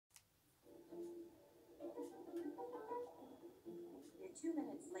2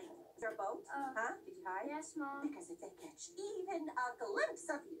 minutes late. Is there a boat? Huh? Did you hide? Yes, Mom. Because if they catch even a glimpse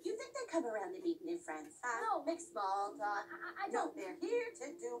of you, you think they come around to meet new friends, huh? No. Make small talk. I No, don't. they're here to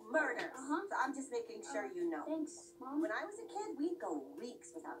do murder. So I'm just making sure you know. Thanks, Mom. When I was a kid, we'd go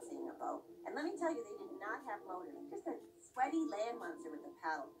weeks without seeing a boat. And let me tell you, they did not have motors. Just a sweaty land monster with a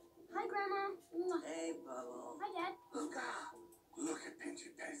paddle. Hi, Grandma. Hey, Bubble. Hi, Dad. Luca, look at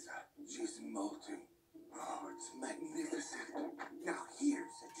Principessa. She's molting. Oh, it's magnificent. Now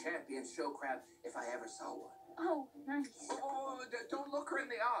here's a champion show crab if I ever saw one. Oh, nice. Oh, don't look her in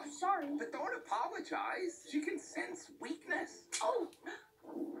the eye. Sorry. But don't apologize. She can sense weakness. Oh.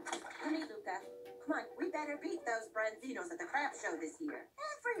 Come here, Luca. Come on, we better beat those Branzinos at the crab show this year.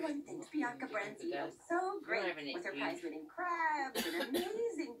 Everyone thinks Bianca Branzino's so great with her prize-winning crabs and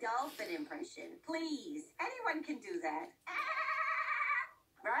amazing dolphin impression. Please, anyone can do that.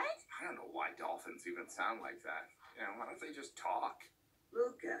 Right? I don't know why dolphins even sound like that. You know, why don't they just talk?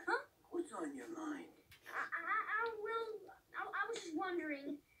 Luca. Huh? What's on your mind? I was just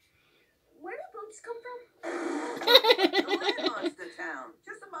wondering, where do boats come from? The land monster town,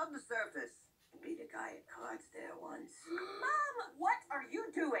 just above the surface. Beat a guy at cards there once. Mom, what are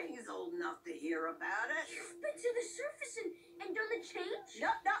you doing? He's old enough to hear about it. You've been to the surface and done the change? No,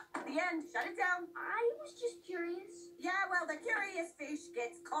 the end. Shut it down. I was just curious. Yeah, well, the curious fish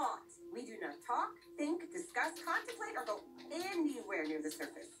gets caught. We do not talk, think, discuss, contemplate, or go anywhere near the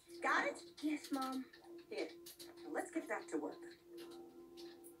surface. Got it? Yes, Mom. Here, now let's get back to work.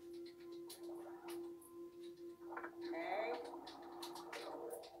 Hey.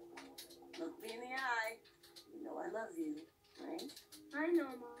 Look me in the eye. You know I love you, right? I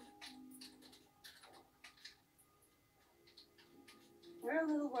know, Mom. We're a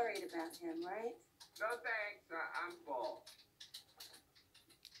little worried about him, right? No thanks. I'm full.